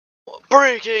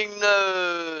Breaking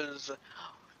news!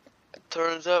 It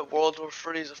turns out World War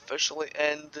III is officially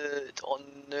ended on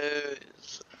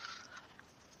news.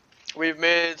 We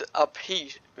made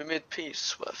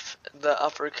peace with the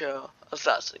Africa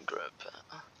Assassin Group.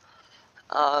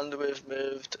 And we've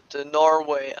moved to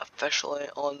Norway officially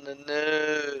on the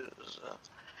news.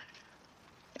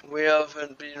 We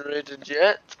haven't been raided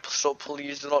yet, so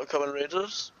please do not come and raid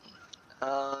us.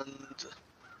 And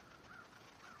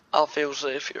I feel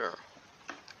safe here.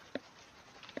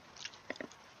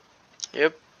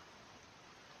 Yep.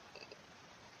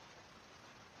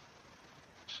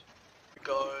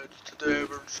 Guys, today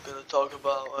we're just gonna talk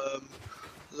about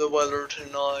the weather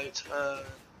tonight, and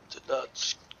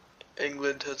that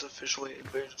England has officially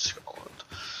invaded Scotland.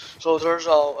 So it turns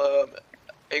out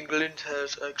England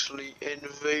has actually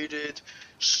invaded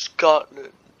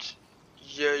Scotland.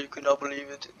 Yeah, you cannot believe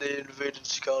it. They invaded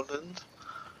Scotland,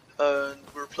 and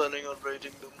we're planning on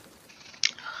raiding them.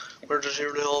 We're just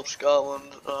here to help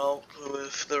Scotland out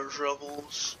with their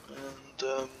troubles,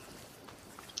 and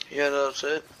yeah, that's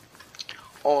it.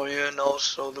 Oh yeah, and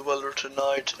also the weather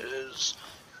tonight is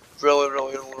really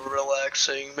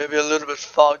relaxing. Maybe a little bit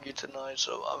foggy tonight,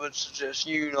 so I would suggest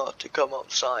you not to come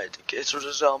outside in case there's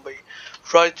a zombie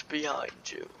right behind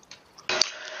you.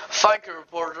 Thank you,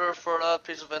 reporter, for that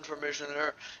piece of information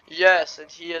there. Yes, and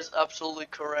he is absolutely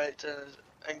correct, and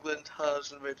England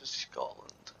has invaded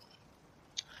Scotland.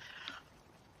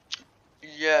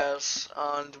 Yes,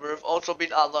 and we've also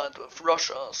been allied with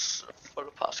Russia for the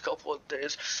past couple of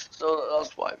days, so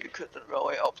that's why we couldn't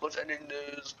really upload any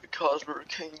news, because we were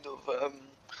kind of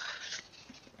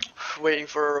waiting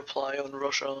for a reply on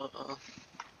Russia,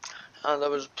 and I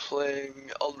was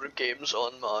playing other games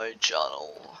on my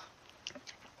channel.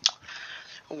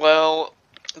 Well,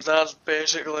 that's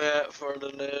basically it for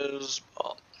the news.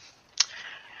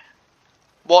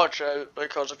 Watch out,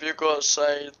 because if you go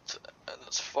outside and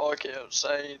it's foggy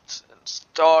outside and it's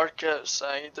dark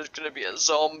outside, there's gonna be a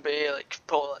zombie,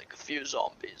 probably a few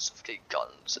zombies with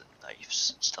guns and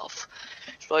knives and stuff.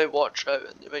 So really watch out,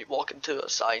 and you might walk into a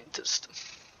scientist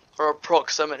or a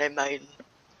proximity mine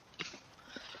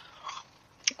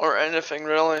or anything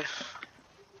really.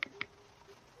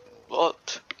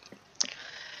 But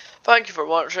thank you for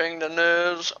watching the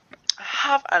news.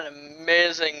 Have an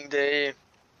amazing day.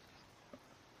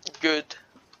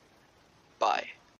 Goodbye.